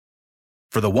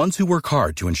For the ones who work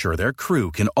hard to ensure their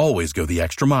crew can always go the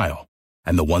extra mile,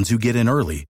 and the ones who get in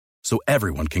early so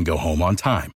everyone can go home on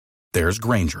time, there's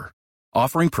Grainger,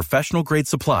 offering professional-grade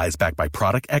supplies backed by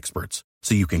product experts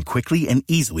so you can quickly and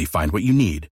easily find what you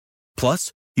need.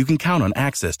 Plus, you can count on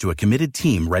access to a committed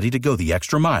team ready to go the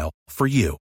extra mile for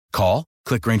you. Call,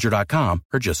 click Grainger.com,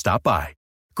 or just stop by.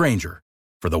 Grainger,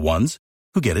 for the ones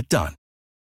who get it done.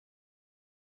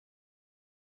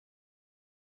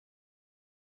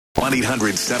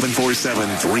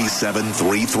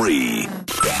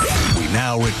 1-800-747-3733. We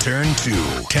now return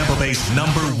to Tampa Bay's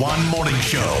 #1 morning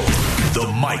show, The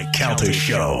Mike Calta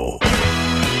Show.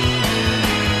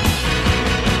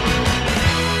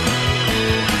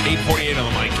 8:48 on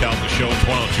The Mike Calta Show. It's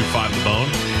 102.5 The Bone.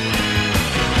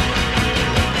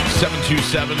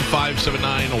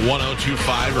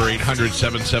 727-579-1025 or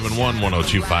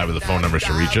 800-771-1025 are the phone numbers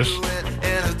to reach us.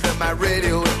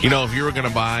 You know, if you were going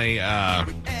to buy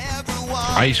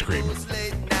ice cream,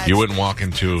 you wouldn't walk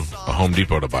into a Home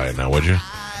Depot to buy it now, would you?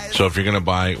 So if you're going to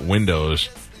buy windows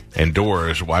and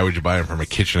doors, why would you buy them from a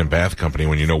kitchen and bath company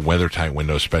when you know WeatherTight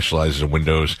Windows specializes in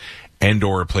windows and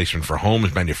door replacement for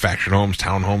homes, manufactured homes,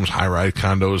 townhomes, high-rise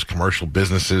condos, commercial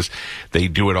businesses? They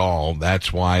do it all.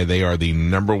 That's why they are the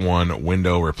 #1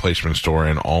 window replacement store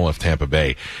in all of Tampa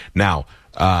Bay. Now,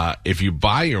 if you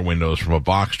buy your windows from a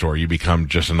box store, you become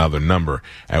just another number.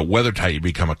 At WeatherTight, you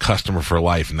become a customer for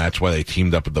life, and that's why they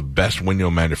teamed up with the best window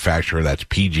manufacturer, that's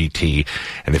PGT.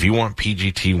 And if you want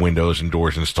PGT windows and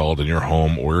doors installed in your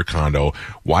home or your condo,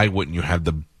 why wouldn't you have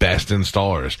the best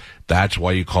installers? That's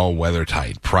why you call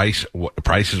WeatherTight. Price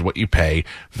is what you pay,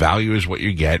 value is what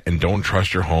you get, and don't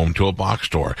trust your home to a box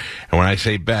store. And when I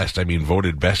say best, I mean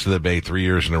voted best of the Bay 3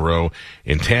 years in a row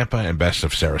in Tampa and best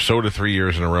of Sarasota 3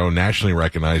 years in a row, nationally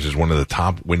recognized as one of the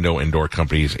top window and door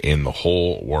companies in the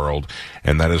whole world.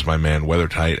 And that is my man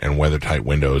WeatherTight and WeatherTight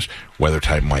Windows.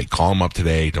 WeatherTight Mike. Call them up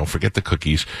today. Don't forget the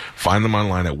cookies. Find them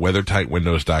online at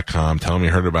weathertightwindows.com. Tell them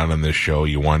you heard about it on this show.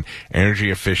 You want energy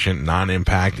efficient,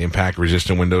 non-impact, impact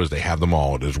resistant windows. They have them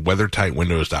all. It is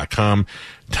weathertightwindows.com.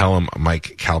 Tell them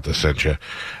Mike Calta sent you.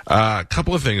 A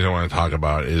couple of things I want to talk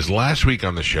about is last week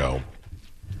on the show,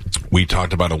 we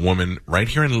talked about a woman right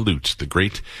here in Lutz, the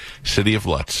great city of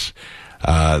Lutz,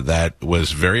 that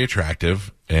was very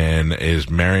attractive and is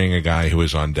marrying a guy who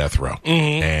is on death row.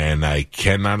 Mm-hmm. And I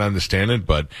cannot understand it,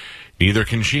 but neither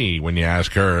can she when you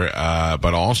ask her.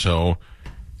 But also,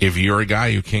 if you're a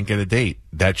guy who can't get a date,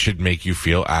 that should make you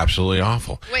feel absolutely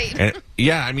awful. Wait. And,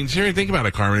 yeah, I mean, seriously, think about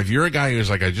it, Carmen. If you're a guy who's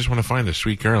like, I just want to find a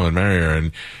sweet girl and marry her,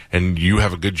 and you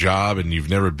have a good job and you've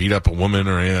never beat up a woman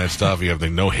or any of that stuff, you have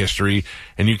no history,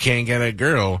 and you can't get a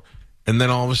girl, and then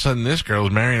all of a sudden this girl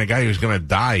is marrying a guy who's going to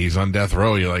die. He's on death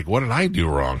row. You're like, what did I do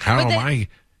wrong? How am I?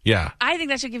 Yeah. I think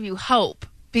that should give you hope.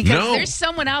 Because there's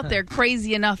someone out there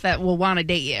crazy enough that will want to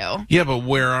date you. Yeah, but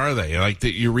where are they? Like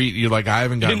you're like, I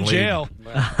haven't gotten laid. In jail.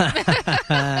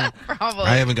 Probably.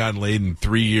 I haven't gotten laid in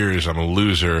 3 years. I'm a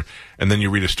loser. And then you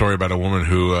read a story about a woman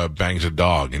who bangs a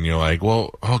dog, and you're like,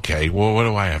 well, okay, well, what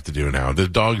do I have to do now? The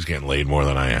dog's getting laid more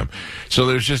than I am. So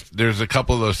there's a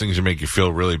couple of those things that make you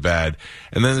feel really bad,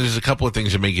 and then there's a couple of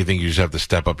things that make you think you just have to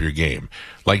step up your game,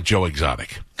 like Joe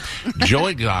Exotic. Joe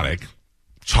Exotic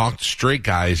talked straight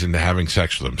guys into having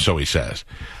sex with him, so he says.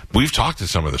 We've talked to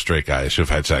some of the straight guys who've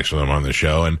had sex with him on the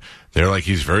show, and they're like,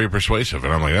 he's very persuasive.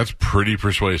 And I'm like, that's pretty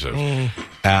persuasive.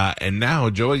 And now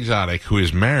Joe Exotic, who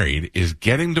is married, is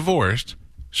getting divorced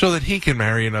so that he can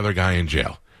marry another guy in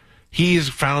jail. He's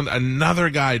found another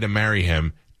guy to marry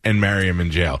him and marry him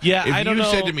in jail. Yeah, if I don't know.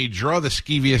 If you said to me, draw the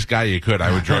skeeviest guy you could,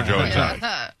 I would draw Joe Exotic.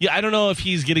 Yeah, I don't know if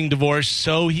he's getting divorced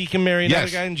so he can marry another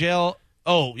guy in jail.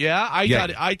 Oh, yeah?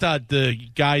 I thought the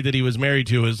guy that he was married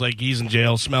to was like, he's in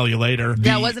jail, smell you later.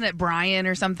 Yeah, wasn't it Brian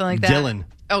or something like that? Dylan.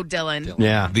 Oh, Dylan.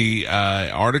 Yeah. The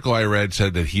article I read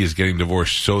said that he is getting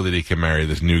divorced so that he can marry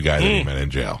this new guy that he met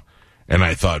in jail. And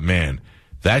I thought, man,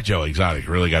 that Joe Exotic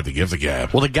really got the gift of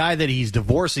gab. Well, the guy that he's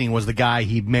divorcing was the guy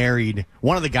he married,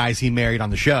 one of the guys he married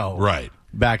on the show. Right.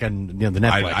 Back on the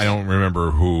Netflix. I don't remember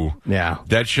who. Yeah.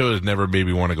 That show has never made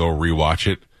me want to go rewatch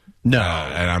it. No.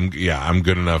 And I'm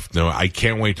good enough. No, I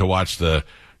can't wait to watch the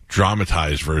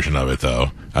dramatized version of it,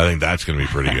 though. I think that's going to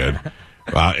be pretty good.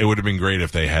 It would have been great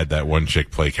if they had that one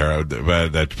chick play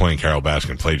that's playing Carol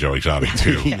Baskin play Joe Exotic,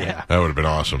 too. Yeah. That would have been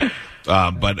awesome.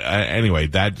 But anyway,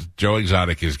 that Joe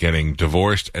Exotic is getting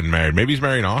divorced and married. Maybe he's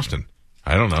marrying Austin.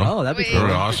 I don't know. Oh, that'd be cool.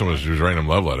 Remember Austin was writing him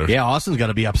love letters. Yeah, Austin's going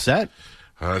to be upset.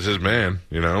 That's his man,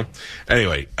 you know.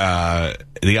 Anyway,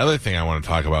 the other thing I want to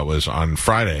talk about was on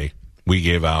Friday, we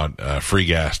gave out free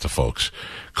gas to folks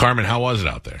Carmen, how was it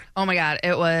out there? Oh, my God.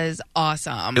 It was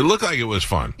awesome. It looked like it was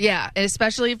fun. Yeah,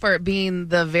 especially for it being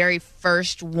the very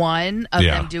first one of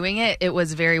them doing it. It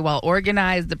was very well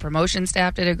organized. The promotion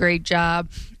staff did a great job.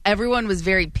 Everyone was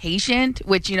very patient,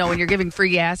 which, when you're giving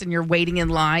free gas and you're waiting in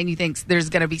line, you think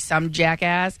there's going to be some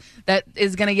jackass that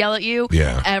is going to yell at you.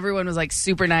 Yeah. Everyone was,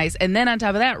 super nice. And then on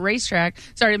top of that, Racetrack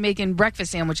started making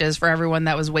breakfast sandwiches for everyone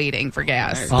that was waiting for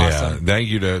gas. Awesome. Yeah, thank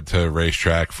you to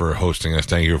Racetrack for hosting us.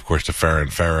 Thank you, of course, to Farrah and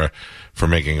Farrah for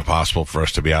making it possible for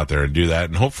us to be out there and do that.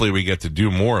 And hopefully we get to do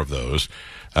more of those.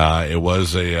 It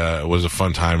was a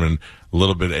fun time and a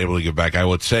little bit able to give back. I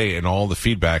would say in all the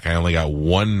feedback, I only got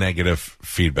one negative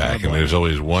feedback, and there's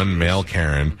always one male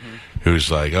Karen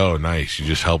who's like, "Oh, nice, you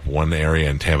just helped one area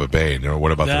in Tampa Bay." And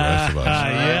what about the rest of us?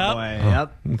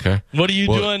 Yep. Okay. What are you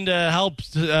doing to help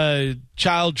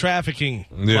child trafficking?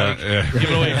 Giving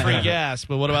away free gas.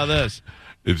 But what about this?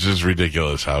 It's just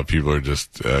ridiculous how people are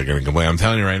just going to complain. I'm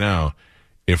telling you right now,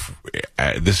 if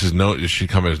this should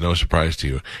come as no surprise to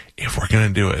you. If we're going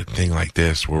to do a thing like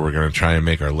this where we're going to try and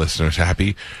make our listeners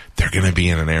happy, they're going to be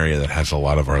in an area that has a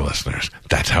lot of our listeners.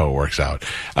 That's how it works out.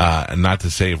 And not to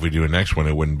say if we do a next one,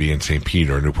 it wouldn't be in St. Pete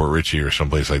or Newport Richey or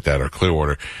someplace like that, or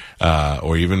Clearwater,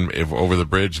 or even if over the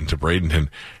bridge into Bradenton.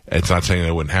 It's not saying that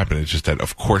it wouldn't happen. It's just that,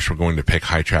 of course, we're going to pick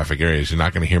high traffic areas. You're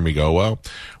not going to hear me go, well,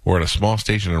 we're at a small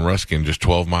station in Ruskin, just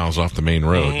 12 miles off the main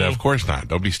road. Of course not.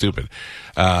 Don't be stupid.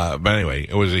 But anyway,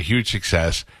 it was a huge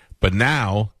success. But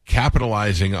now,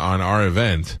 capitalizing on our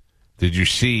event, did you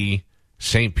see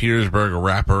St. Petersburg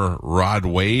rapper Rod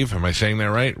Wave? Am I saying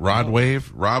that right? Rod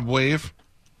Wave? Rob Wave?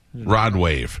 Rod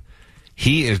Wave.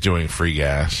 He is doing free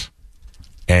gas,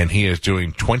 and he is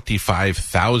doing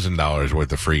 $25,000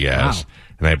 worth of free gas. Wow.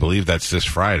 And I believe that's this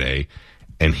Friday.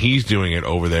 And he's doing it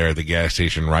over there at the gas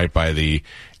station right by the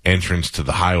entrance to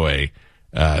the highway.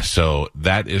 So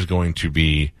that is going to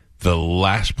be the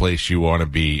last place you want to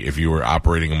be if you were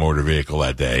operating a motor vehicle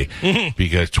that day,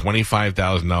 because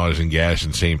 $25,000 in gas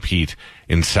in St. Pete,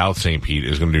 in South St. Pete,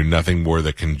 is going to do nothing more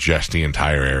than congest the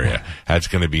entire area. That's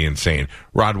going to be insane.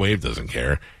 Rod Wave doesn't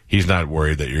care. He's not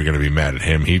worried that you're going to be mad at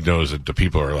him. He knows that the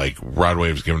people are like, Rod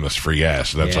Wave's giving us free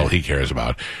gas, so that's all he cares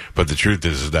about. But the truth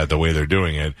is that the way they're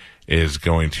doing it is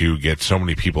going to get so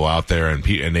many people out there, and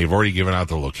they've already given out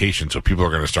the location, so people are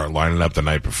going to start lining up the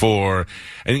night before.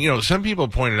 And, some people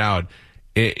pointed out,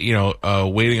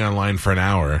 waiting online for an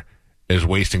hour is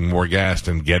wasting more gas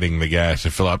than getting the gas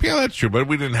to fill up. Yeah, that's true, but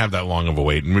we didn't have that long of a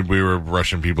wait, and we were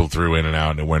rushing people through in and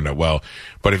out, and it went well.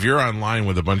 But if you're online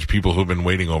with a bunch of people who've been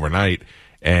waiting overnight,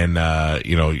 and,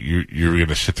 you're going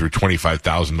to sit through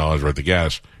 $25,000 worth of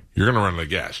gas, you're going to run out of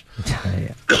gas.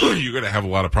 You're going to have a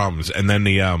lot of problems. And then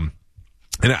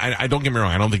and I don't get me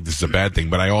wrong, I don't think this is a bad thing,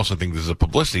 but I also think this is a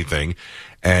publicity thing.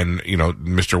 And,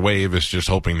 Mr. Wave is just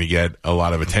hoping to get a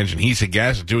lot of attention. He said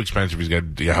gas is too expensive. He's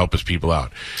got to help his people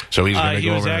out. So he's going to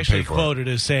go over and pay for it. He was actually quoted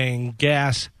as saying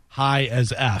gas high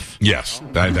as F. Yes,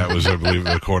 that was, I believe,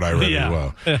 the quote I read as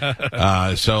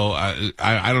well. So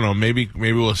I don't know. Maybe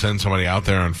we'll send somebody out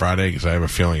there on Friday, because I have a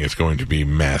feeling it's going to be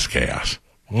mass chaos.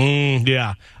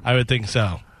 Yeah, I would think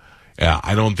so. Yeah,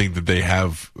 I don't think that they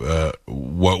have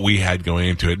what we had going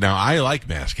into it. Now, I like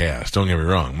mass chaos. Don't get me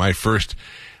wrong. My first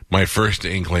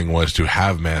inkling was to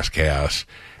have mass chaos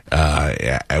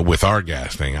with our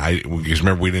gas thing. Because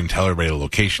remember, we didn't tell everybody the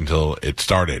location until it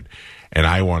started. And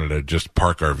I wanted to just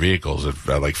park our vehicles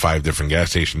at like 5 different gas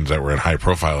stations that were in high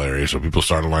profile areas, so people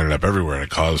started lining up everywhere, and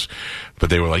but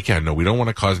they were like, yeah, no, we don't want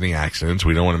to cause any accidents,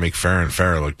 we don't want to make Farrah and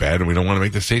Farrah look bad, and we don't want to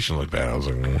make the station look bad. I was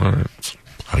like, well, all right,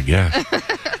 I guess.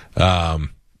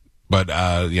 But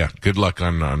good luck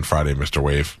on Friday, Mr.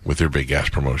 Wave, with your big gas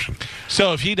promotion.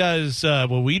 So if he does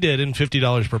what we did in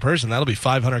 $50 per person, that'll be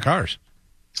 500 cars.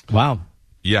 Wow.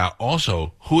 Yeah,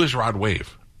 also, who is Rod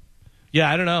Wave? Yeah,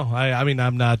 I don't know. I mean,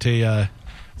 I'm not a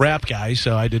rap guy,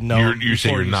 so I didn't know. You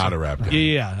say you're not a rap guy?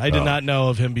 Yeah, I did not know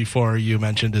of him before you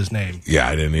mentioned his name. Yeah,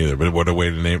 I didn't either. But what a way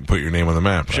to put your name on the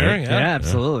map, right? Sure, yeah,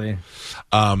 absolutely.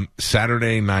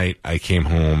 Saturday night, I came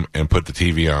home and put the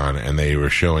TV on, and they were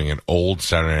showing an old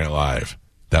Saturday Night Live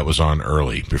that was on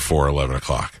early, before 11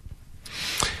 o'clock.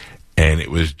 And it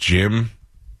was Jim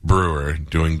Brewer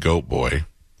doing Goat Boy.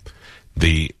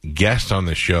 The guest on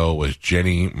the show was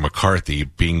Jenny McCarthy,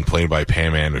 being played by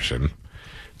Pam Anderson.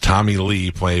 Tommy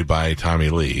Lee, played by Tommy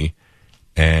Lee.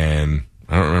 And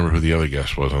I don't remember who the other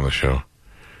guest was on the show.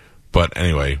 But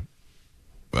anyway,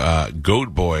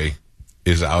 Goat Boy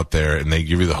is out there, and they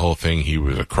give you the whole thing. He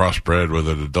was a crossbred with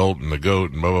an adult and a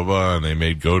goat, and blah, blah, blah, and they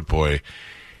made Goat Boy.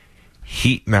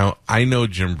 Now, I know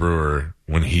Jim Brewer,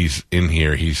 when he's in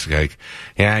here, he's like,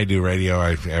 yeah, I do radio.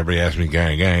 Everybody asks me,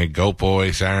 gang, Goat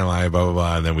Boy, Saturday Night Live, blah, blah,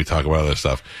 blah, and then we talk about other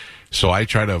stuff. So I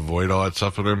try to avoid all that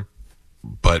stuff with him.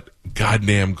 But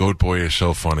goddamn, Goat Boy is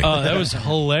so funny. Oh, that was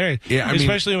hilarious. Yeah,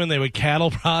 especially when they would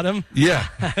cattle prod him. Yeah.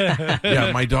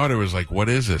 Yeah, my daughter was like, what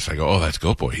is this? I go, oh, that's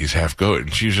Goat Boy. He's half goat.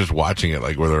 And she's just watching it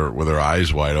like with her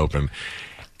eyes wide open.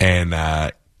 And,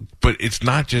 but it's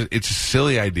not just, it's a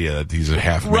silly idea that he's a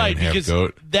half man, half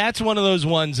goat. That's one of those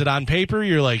ones that on paper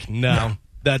you're like, no,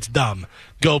 that's dumb.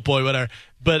 Goat Boy, whatever.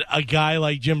 But a guy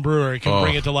like Jim Brewer can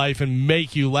bring it to life and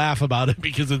make you laugh about it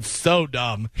because it's so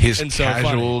dumb. His and so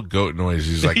casual funny. Goat noise.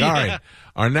 He's like, all right,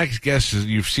 our next guest is,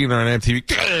 you've seen her on MTV.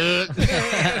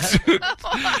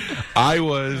 I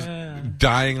was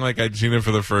dying like I'd seen it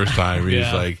for the first time.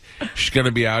 He's like, she's going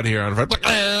to be out here on Friday.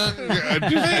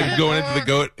 Just going into the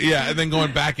goat. Yeah, and then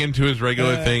going back into his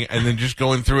regular thing and then just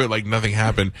going through it like nothing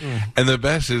happened. And the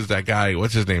best is that guy,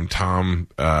 what's his name? Tom,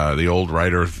 the old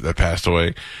writer that passed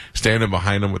away, standing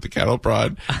behind him with the cattle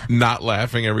prod, not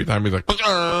laughing every time he's like,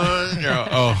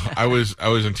 I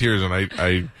was in tears, and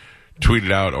I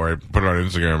tweeted out, or I put it on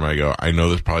Instagram, I go, I know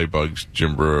this probably bugs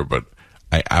Jim Brewer, but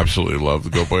I absolutely love the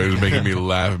Goat Boy. It was making me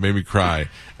laugh. It made me cry.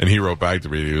 And he wrote back to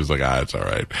me. He was like, it's all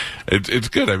right. It's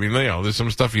good. I mean, there's some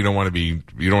stuff you don't want to be Goat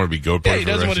Boy for the rest of your life. He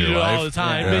doesn't want to do it all the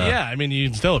time. Yeah. But you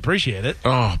can still appreciate it.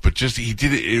 Oh, but just, he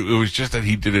did it. It was just that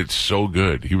he did it so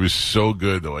good. He was so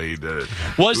good the way he did it.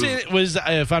 Was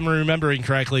if I'm remembering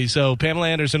correctly, so Pamela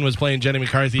Anderson was playing Jenny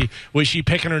McCarthy. Was she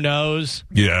picking her nose?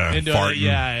 Yeah. Farting.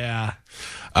 Yeah.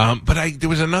 But there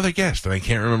was another guest, and I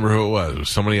can't remember who it was. It was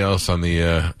somebody else on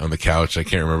the couch. I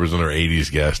can't remember. It was another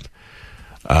 80s guest.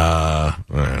 I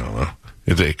don't know.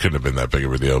 It couldn't have been that big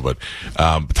of a deal. But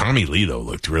Tommy Lee, though,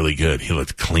 looked really good. He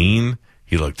looked clean.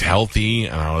 He looked healthy.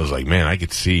 And I was like, man, I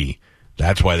could see.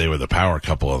 That's why they were the power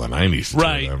couple of the 90s.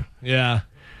 Right. Yeah.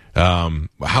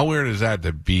 How weird is that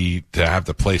to have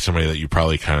to play somebody that you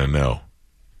probably kind of know?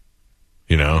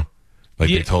 You know? Like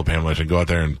they told Pamela to go out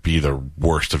there and be the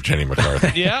worst of Jenny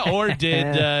McCarthy. Yeah, or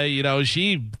did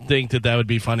she think that would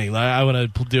be funny? Like, I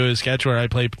want to do a sketch where I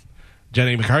play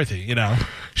Jenny McCarthy.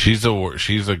 She's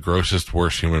the grossest,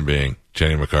 worst human being,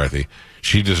 Jenny McCarthy.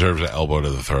 She deserves an elbow to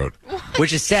the throat.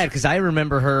 Which is sad because I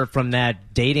remember her from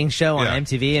that dating show on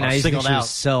MTV, and I used to think she was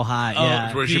so hot.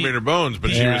 That's where she made her bones, but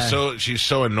she's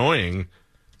so annoying.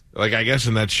 Like, I guess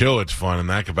in that show it's fun in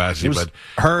that capacity. But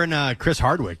her and Chris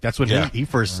Hardwick, that's when he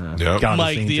first got on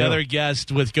Mike, the scene, the too. other guest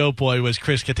with Goat Boy was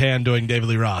Chris Kattan doing David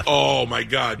Lee Roth. Oh, my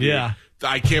God. Dude. Yeah.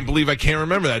 I can't believe I can't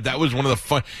remember that. That was one of the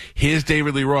fun. His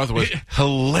David Lee Roth was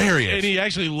hilarious. And he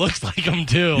actually looks like him,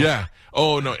 too. Yeah.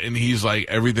 Oh, no. And he's like,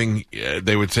 everything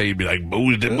they would say, he'd be like,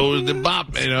 boozed and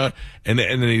bop, And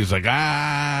then he's like,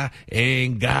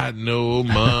 ain't got no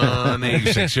money.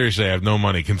 He's like, seriously, I have no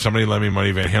money. Can somebody lend me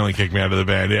money? Van Halen kicked me out of the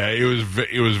band. Yeah,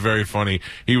 it was very funny.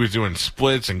 He was doing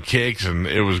splits and kicks, and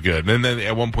it was good. And then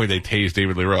at one point, they tased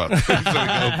David Lee Roth.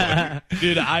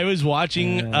 Dude, I was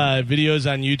watching videos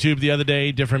on YouTube the other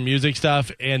day, different music stuff,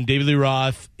 and David Lee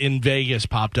Roth in Vegas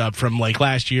popped up from like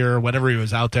last year or whenever he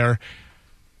was out there.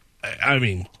 I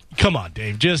mean, come on,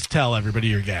 Dave. Just tell everybody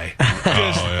you're gay.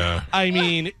 I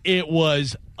mean, it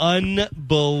was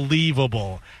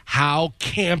unbelievable how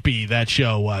campy that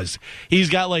show was. He's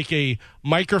got like a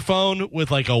microphone with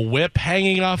like a whip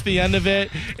hanging off the end of it,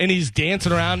 and he's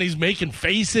dancing around. He's making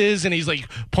faces, and he's like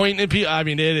pointing at people. I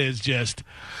mean, it is just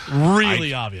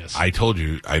really obvious. I told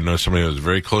you, I know somebody that was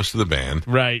very close to the band.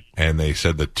 Right. And they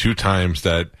said the 2 times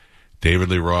that David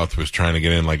Lee Roth was trying to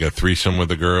get in like a threesome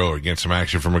with a girl or get some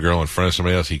action from a girl in front of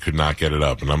somebody else, he could not get it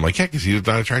up. And I'm like, yeah, because he's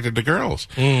not attracted to girls.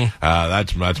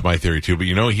 That's my theory too. But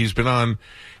he's been on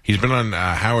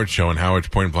Howard's show, and Howard's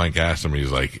point blank asked him.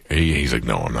 He's like,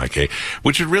 no, I'm not gay.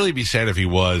 Which would really be sad if he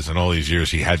was, and all these years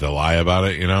he had to lie about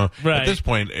it. Right. At this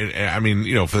point, I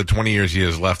mean, for the 20 years he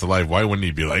has left alive, why wouldn't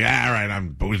he be like, all right,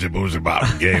 I'm boozy, bop,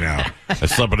 I'm gay now. I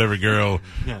slept with every girl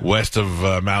west of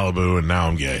Malibu, and now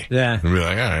I'm gay. Yeah, and be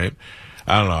like, all right.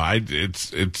 I don't know.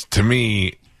 It's to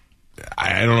me,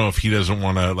 I don't know if he doesn't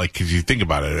want to, like, because you think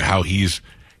about it, how he's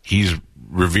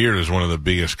revered as one of the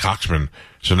biggest cocksmen.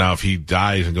 So now if he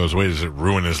dies and goes away, does it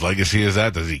ruin his legacy as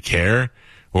that? Does he care?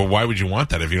 Well, why would you want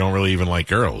that if you don't really even like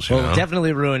girls? You know?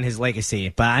 Definitely ruin his legacy,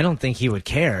 but I don't think he would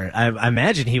care. I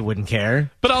imagine he wouldn't care.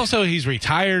 But also, he's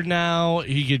retired now.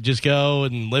 He could just go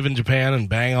and live in Japan and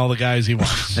bang all the guys he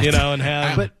wants, and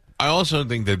have... But I also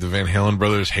think that the Van Halen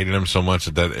brothers hated him so much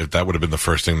that if that would have been the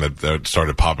first thing that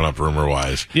started popping up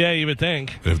rumor-wise. Yeah, you would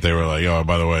think. If they were like, oh,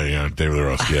 by the way, David Lee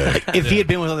Roth's gay. If he had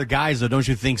been with other guys, though, don't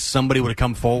you think somebody would have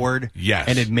come forward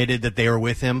and admitted that they were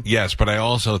with him? Yes, but I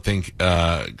also think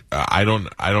I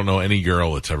don't know any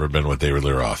girl that's ever been with David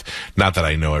Lee Roth. Not that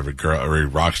I know every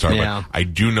rock star, but I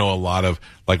do know a lot of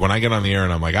Like when I get on the air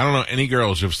and I'm like, I don't know any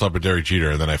girls who've slept with Derek Jeter,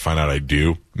 and then I find out I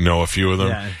do know a few of them.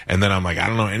 Yeah. And then I'm like, I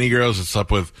don't know any girls that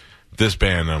slept with this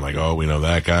band. And I'm like, oh, we know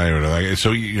that guy or that guy.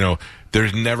 So,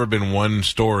 there's never been one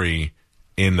story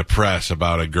in the press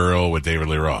about a girl with David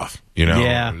Lee Roth.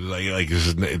 Yeah.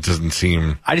 It doesn't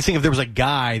seem. I just think if there was a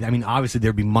guy, I mean, obviously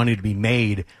there'd be money to be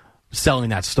made selling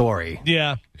that story.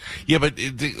 Yeah. Yeah, but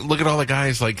look at all the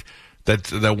guys like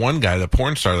that one guy, the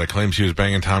porn star that claims he was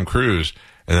banging Tom Cruise.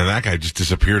 And then that guy just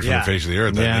disappeared from the face of the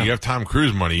earth. Yeah. You have Tom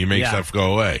Cruise money, you make stuff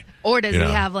go away. Or does he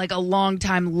have like a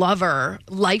longtime lover,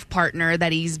 life partner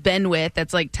that he's been with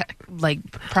that's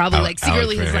probably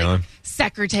secretly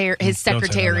his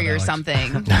secretary or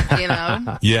something,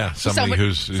 Yeah, somebody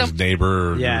who's his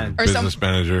neighbor or business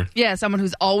manager. Yeah, someone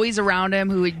who's always around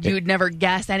him who you'd never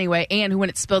guess anyway, and who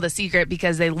wouldn't spill the secret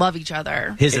because they love each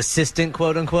other. His assistant,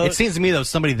 quote unquote. It seems to me though,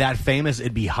 somebody that famous,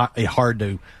 it'd be hard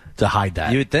to hide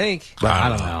that. You would think. But I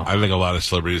don't know. I think a lot of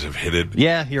celebrities have hid it.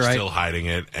 Yeah, you're right. Still hiding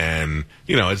it. And,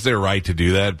 it's their right to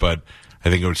do that. But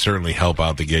I think it would certainly help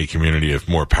out the gay community if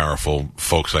more powerful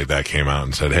folks like that came out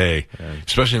and said, hey,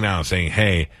 especially now saying,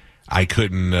 hey, I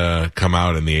couldn't come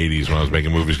out in the 80s when I was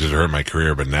making movies because it hurt my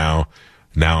career. But now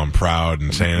I'm proud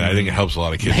and saying I think it helps a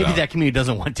lot of kids Maybe out. that community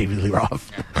doesn't want David Lee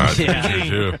Roth.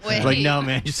 True. Like, no,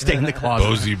 man, just stay in the closet.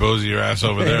 Bosey your ass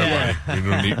over there, buddy. We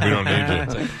don't need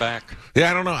you. Take it back. Yeah,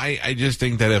 I don't know. I just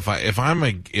think that if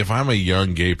I'm a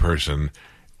young gay person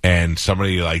and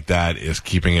somebody like that is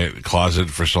keeping it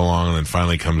closeted for so long and then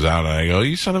finally comes out and I go,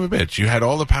 you son of a bitch, you had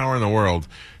all the power in the world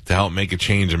to help make a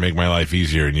change and make my life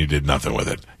easier and you did nothing with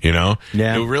it. Yeah.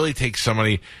 It really takes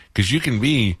somebody, because you can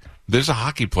be. There's a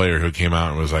hockey player who came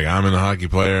out and was like, I'm a hockey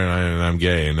player and I'm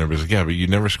gay. And everybody's like, yeah, but you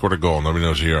never scored a goal. Nobody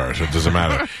knows who you are, so it doesn't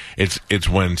matter. It's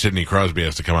when Sidney Crosby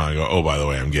has to come out and go, oh, by the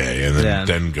way, I'm gay. And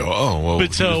then go, oh, well.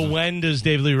 But so when does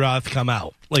David Lee Roth come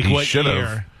out? Like what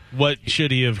year? What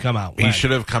should he have come out? He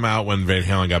should have come out when Van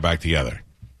Halen got back together.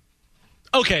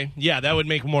 Okay, yeah, that would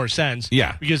make more sense.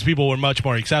 Yeah. Because people were much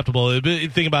more acceptable.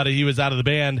 Think about it, he was out of the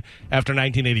band after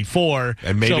 1984.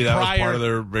 And maybe that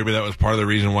was part of the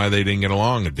reason why they didn't get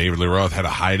along. David Lee Roth had to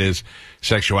hide his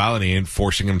sexuality and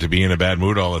forcing him to be in a bad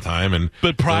mood all the time.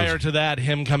 But prior to that,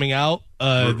 him coming out,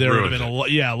 there would have been a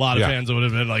lot of fans that would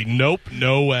have been like, nope,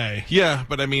 no way. Yeah,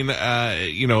 but I mean,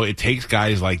 it takes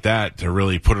guys like that to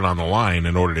really put it on the line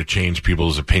in order to change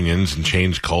people's opinions and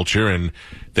change culture. And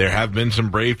there have been some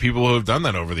brave people who have done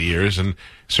that over the years. And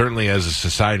certainly as a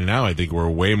society now, I think we're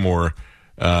way more,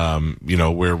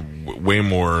 way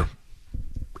more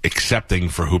accepting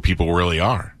for who people really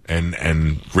are.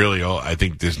 And really, I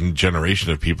think this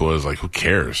generation of people is like, who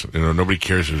cares? Nobody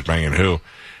cares who's banging who.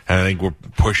 And I think we're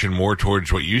pushing more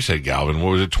towards what you said, Galvin.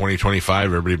 What was it, 2025?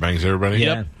 Everybody bangs everybody?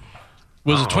 Yep.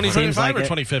 Was it 2025 or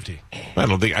 2050?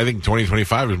 I think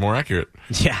 2025 is more accurate.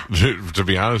 Yeah. To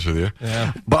be honest with you.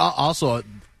 Yeah. But also,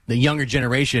 the younger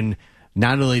generation,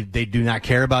 not only they do not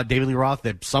care about David Lee Roth,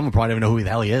 that some would probably don't even know who the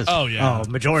hell he is. Oh, yeah.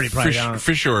 Majority probably don't.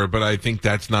 For sure, but I think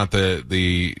that's not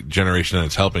the generation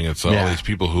that's helping. It's all these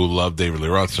people who love David Lee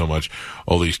Roth so much.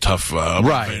 All these tough, Van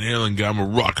Halen guy, I'm a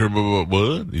rocker, blah, blah,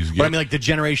 blah. But I mean, like, the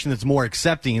generation that's more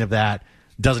accepting of that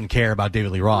doesn't care about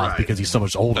David Lee Roth because he's so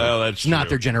much older. Oh, that's it's not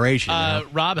their generation.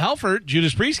 Rob Halford,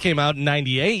 Judas Priest, came out in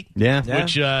 98. Yeah.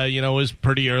 Which, was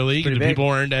pretty early. Pretty People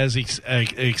weren't as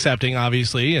accepting,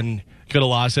 obviously, and could have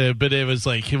lost it. But it was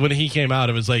like, when he came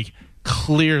out, it was like,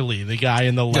 clearly the guy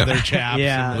in the leather chaps.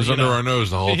 Yeah. It was under our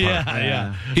nose the whole time.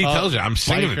 Yeah. He tells you, I'm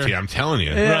singing it to you, I'm telling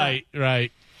you. Yeah.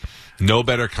 Right. No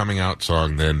better coming out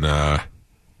song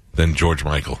than George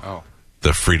Michael. Oh.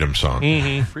 The Freedom song,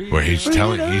 where he's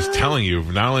telling you,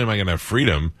 not only am I going to have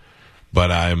freedom,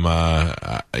 but I'm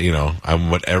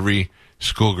what every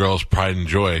schoolgirl's pride and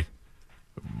joy.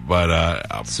 But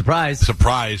surprise!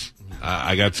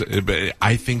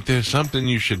 I think there's something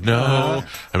you should know.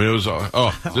 I mean, it was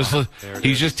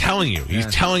he's just telling you. He's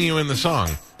telling you in the song.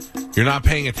 You're not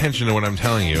paying attention to what I'm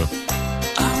telling you.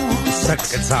 Such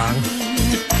a good song.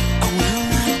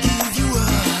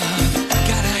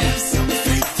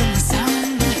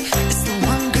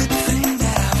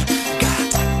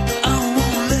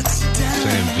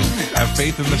 Have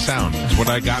faith in the sound. It's what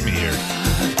got me here.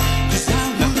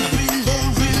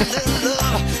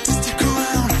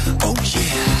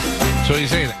 So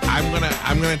he's saying, I'm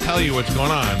gonna tell you what's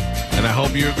going on, and I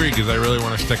hope you agree because I really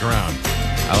want to stick around.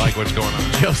 I like what's going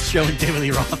on. Joe's showing David Lee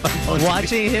Roth.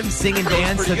 Watching him sing and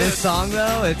dance to this song,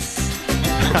 though, it's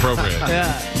appropriate.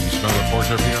 Yeah. You smell the pork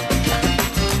torpedo?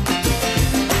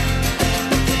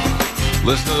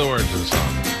 Listen to the words of the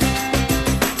song.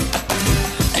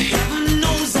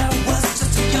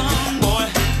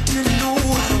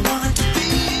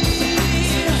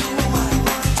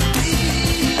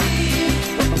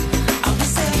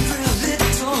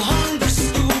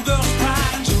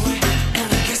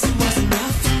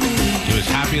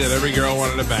 every girl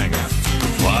wanted to bang it.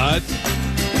 What?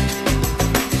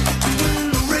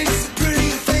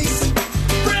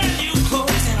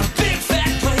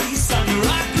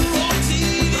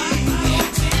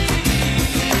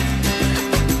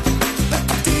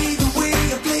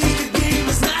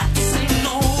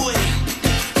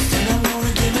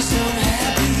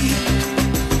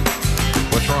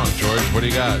 What's wrong, George? What do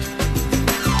you got?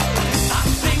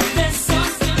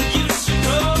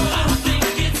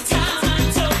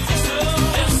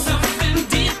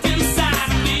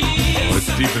 What's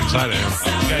deep inside of him?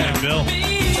 Okay, Bill.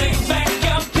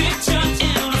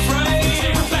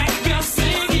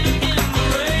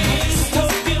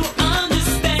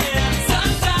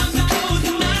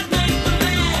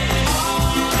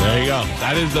 There you go.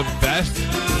 That is the best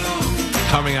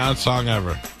coming out song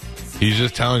ever. He's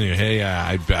just telling you, hey,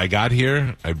 I got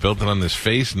here, I built it on this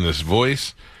face and this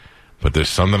voice, but there's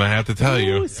something I have to tell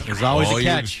you. There's always a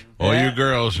catch. All you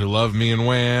girls who love me and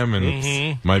Wham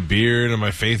and my beard and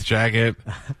my faith jacket,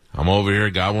 I'm over here,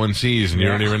 got one C's, and you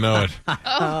don't even know it.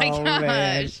 Oh my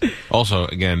gosh. Also,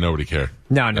 again, nobody cared.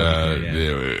 No, nobody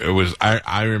cared. It was.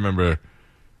 I remember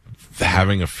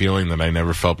having a feeling that I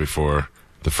never felt before.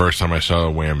 The first time I saw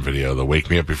a Wham video, the "Wake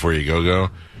Me Up Before You Go."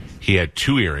 He had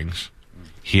 2 earrings.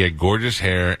 He had gorgeous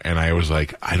hair, and I was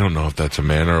like, I don't know if that's a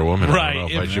man or a woman. Right. I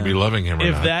don't know if I should be loving him or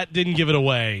If not. that didn't give it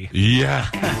away. Yeah.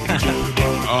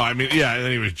 And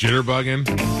then he was jitterbugging.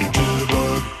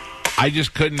 I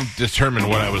just couldn't determine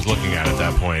what I was looking at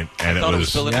that point, and it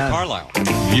was Philip Carlisle.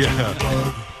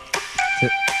 Yeah.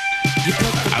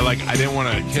 I didn't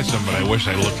want to kiss him, but I wish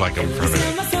I looked like him for a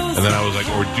minute. And then I was like,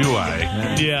 or do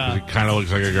I? Yeah. It kind of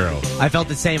looks like a girl. I felt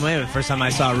the same way the first time I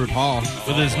saw RuPaul.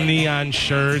 With his neon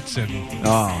shirts and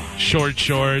short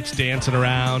shorts, dancing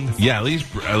around. Yeah, at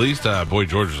least Boy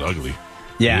George was ugly.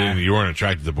 Yeah. You weren't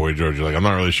attracted to Boy George. You're like, I'm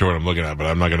not really sure what I'm looking at, but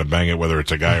I'm not going to bang it whether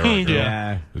it's a guy or a girl.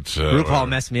 Yeah. It's, RuPaul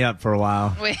messed me up for a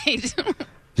while. Wait.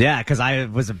 Yeah, because I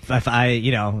had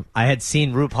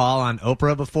seen RuPaul on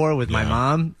Oprah before with my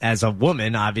mom as a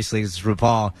woman. Obviously, it's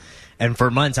RuPaul, and for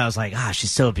months I was like,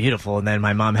 she's so beautiful. And then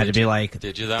my mom had to be like,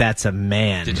 Did you though? That's a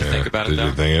man. Did you think about it Did though?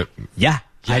 you think it? Yeah,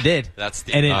 I did.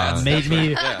 And it made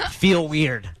me feel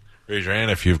weird. Raise your hand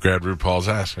if you've grabbed RuPaul's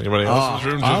ass. Anybody else in this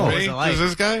room? Just me? Was it like, Just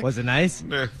this guy? Was it nice?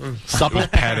 Supple? It was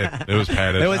padded. It was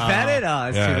padded. It was padded? Oh,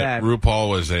 it's too bad.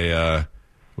 RuPaul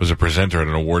was a presenter at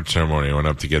an award ceremony. I went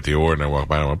up to get the award, and I walked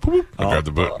by and I went, boop, I grabbed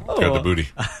the booty.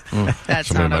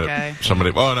 That's not okay.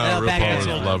 RuPaul was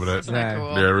loving it. Cool.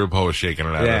 Yeah, RuPaul was shaking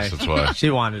it at us. That's why.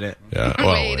 She wanted it. Yeah.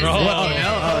 Well, Wait a Oh, second.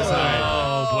 no. Oh, sorry.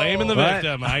 Blaming the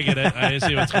victim. I get it. I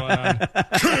see what's going on.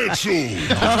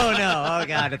 Oh, no. Oh,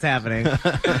 God, it's happening.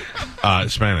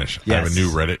 Spanish. Yes. I have a new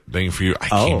Reddit thing for you. I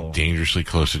came dangerously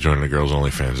close to joining the Girls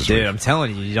OnlyFans this Dude, week. I'm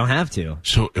telling you, you don't have to.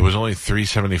 So it was only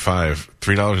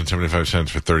 $3.75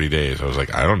 for 30 days. I was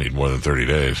like, I don't need more than 30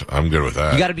 days. I'm good with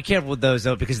that. You got to be careful with those,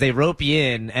 though, because they rope you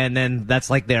in, and then that's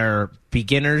like their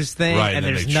beginners thing, right, and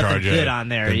then there's they nothing charge good you. on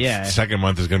there. The Yeah. second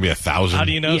month is going to be $1,000. How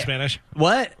do you know Yeah. Spanish?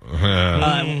 What?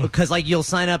 Because like you'll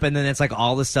sign up, and then it's like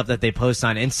all the stuff that they post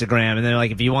on Instagram, and they're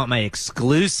like, if you want my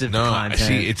exclusive content.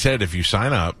 See, it said if you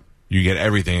sign up, you get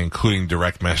everything, including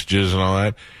direct messages and all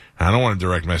that. And I don't want to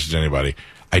direct message anybody.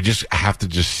 I have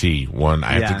to see one.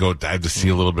 I have to see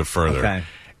a little bit further. Okay.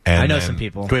 And I know then- some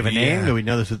people. Do we have a name? Do we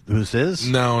know who this is?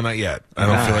 No, not yet. I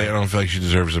don't feel like she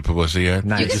deserves the publicity yet.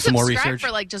 Nice. You can Just some more subscribe research?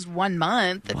 for like just 1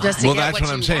 month just to Well, get that's what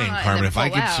what I'm you saying, want, Carmen. and If I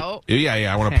then could, pull out.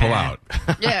 I want to pull out.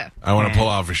 Yeah. I want to pull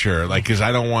out for sure. Like, because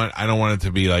I don't want it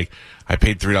to be like I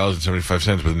paid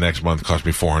 $3.75, but the next month cost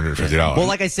me $450. Well,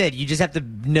 like I said, you just have to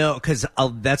know, because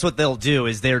that's what they'll do,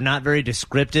 is they're not very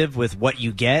descriptive with what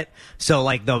you get. So,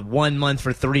 like, the 1 month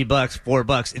for $3,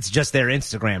 $4, it's just their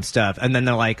Instagram stuff. And then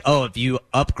they're like, oh, if you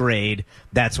upgrade,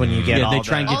 that's when you get all they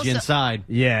try and the- get you inside.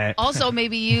 Yeah. Also,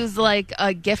 maybe use like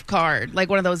a gift card, like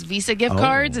one of those Visa gift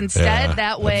cards instead. Yeah, that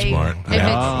that's way, smart. if Yeah.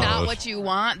 it's not what you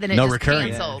want, then it No just recurring.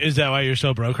 canceled. Is that why you're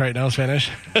so broke right now, Spanish?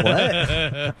 What?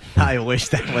 I wish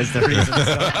that was the reason. So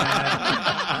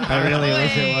bad. I really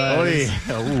wish it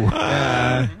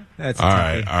was. That's all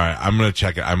right. I'm gonna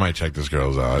check it. I might check this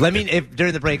girl's out. if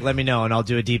during the break, let me know, and I'll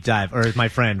do a deep dive, or my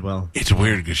friend will. It's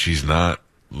weird because she's not.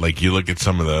 Like, you look at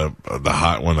some of the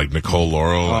hot one, like Nicole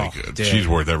Laurel, dude. she's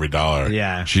worth every dollar.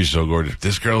 Yeah. She's so gorgeous.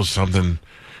 This girl's something,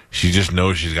 she just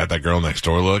knows she's got that girl next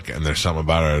door look, and there's something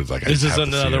about her. It's like, This is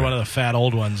another one of the fat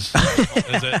old ones.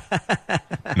 Is it?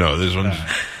 No, this one's,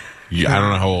 I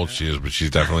don't know how old she is, but she's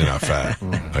definitely not fat.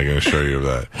 I can assure you of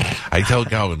that. I tell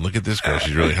Galvin, look at this girl.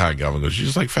 She's really hot. Galvin goes, she's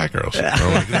just like fat girls.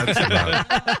 I'm like, that's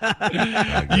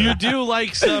not. You do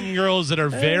like some girls that are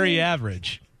very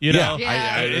average. You know,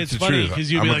 Yeah. it's the funny truth.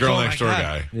 because you'd I'm be a like, girl "Oh next my door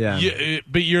God." guy. Yeah.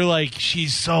 But you're like,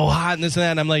 she's so hot and this and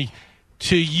that. And I'm like,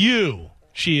 to you,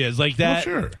 she is like that.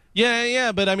 Well, sure.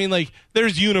 Yeah. But I mean, like,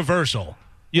 there's universal.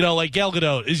 You know, like Gal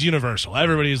Gadot is universal.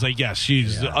 Everybody's like, yes,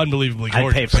 she's unbelievably I'd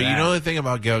gorgeous. pay for But you know the thing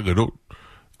about Gal Gadot,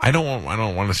 I don't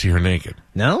want to see her naked.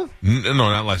 No? No,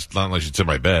 not unless it's in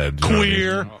my bed. You know what I mean?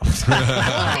 Queer.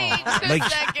 Wait 2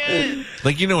 seconds.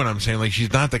 Like, you know what I'm saying? Like,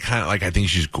 she's not the kind of, like, I think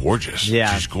she's gorgeous.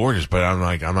 Yeah. She's gorgeous, but I'm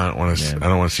like, I don't want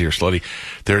to see her slutty.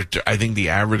 I think the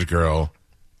average girl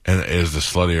is the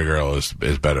sluttier girl is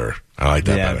better. I like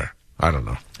that better. I don't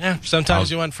know. Yeah, sometimes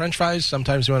you want French fries,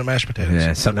 sometimes you want mashed potatoes.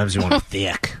 Yeah, sometimes you want it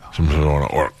thick. Sometimes I want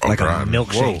to, or Like a gratin.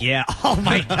 milkshake. Yeah. Oh,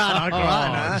 my God.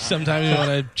 Huh? Sometimes you want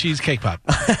a cheesecake pop.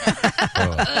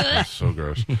 Oh, that's so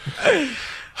gross.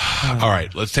 All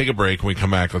right, let's take a break. When we come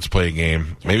back, let's play a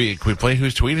game. Maybe can we play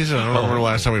Whose Tweet Is It? I don't remember the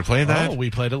last time we played that. Oh, we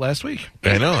played it last week.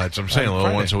 I know, that's what I'm saying. A little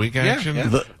Friday. once a week action. Yeah.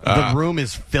 The room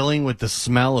is filling with the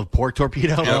smell of pork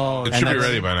torpedo. It And should be that's-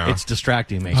 ready by now. It's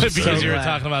distracting me. Because so you were glad.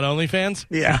 talking about OnlyFans?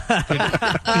 Yeah.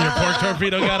 Your pork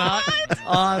torpedo got hot?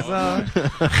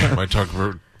 Awesome. My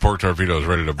pork torpedo is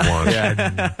ready to launch.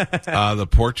 The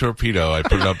pork torpedo, I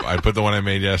put the one I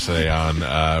made yesterday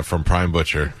on from Prime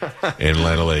Butcher in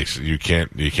Land O'Lakes. You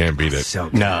can't beat it. So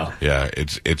good. No. Yeah,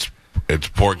 it's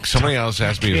pork. Somebody else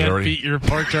asked me, is it Can't already? beat your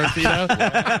pork torpedo? Is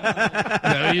that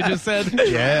what you just said?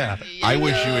 Yeah. I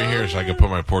wish you were here so I could put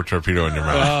my pork torpedo in your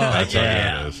mouth. That's how good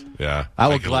it is. Yeah, I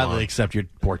will Like it gladly along. accept your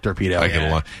pork torpedo. Like it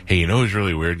along. Hey, you know who's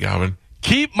really weird, Galvin?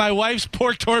 Keep my wife's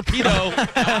pork torpedo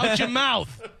out your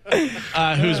mouth.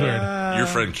 Who's weird? Your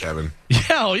friend Kevin.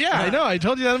 Yeah, I know. I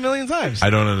told you that a million times. I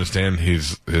don't understand.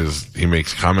 He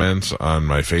makes comments on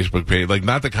my Facebook page, like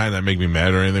not the kind that make me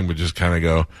mad or anything, but just kind of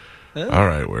go, "All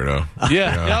right, weirdo."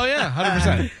 Yeah. Oh, yeah.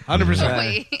 100%. 100%.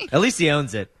 Wait. At least he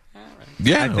owns it.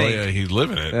 Yeah, I think. he's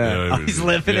living it. Yeah. Oh, he's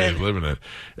living it? He's living it.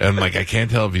 And like, I can't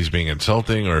tell if he's being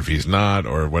insulting or if he's not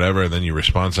or whatever. And then you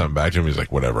respond something back to him. He's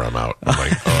like, "Whatever, I'm out." I'm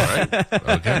like, "All right,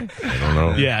 okay." I don't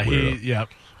know. Yeah, Weirdo. yep.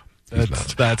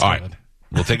 nuts. That's all good. right.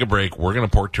 We'll take a break. We're going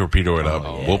to pork torpedo it up.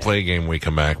 We'll play a game when we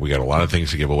come back. We got a lot of things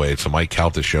to give away. It's the Mike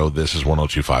Calta Show. This is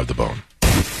 102.5 The Bone.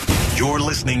 You're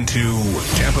listening to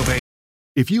Tampa Bay.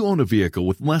 If you own a vehicle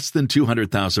with less than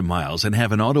 200,000 miles and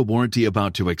have an auto warranty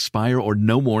about to expire or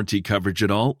no warranty coverage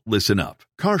at all, listen up.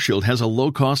 CarShield has a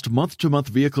low-cost month-to-month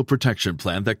vehicle protection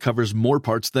plan that covers more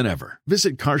parts than ever.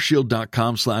 Visit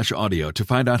carshield.com/audio to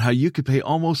find out how you could pay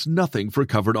almost nothing for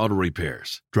covered auto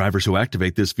repairs. Drivers who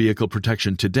activate this vehicle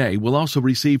protection today will also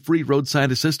receive free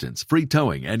roadside assistance, free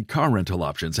towing, and car rental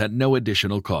options at no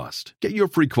additional cost. Get your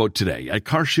free quote today at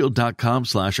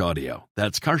carshield.com/audio.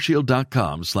 That's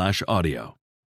carshield.com/audio.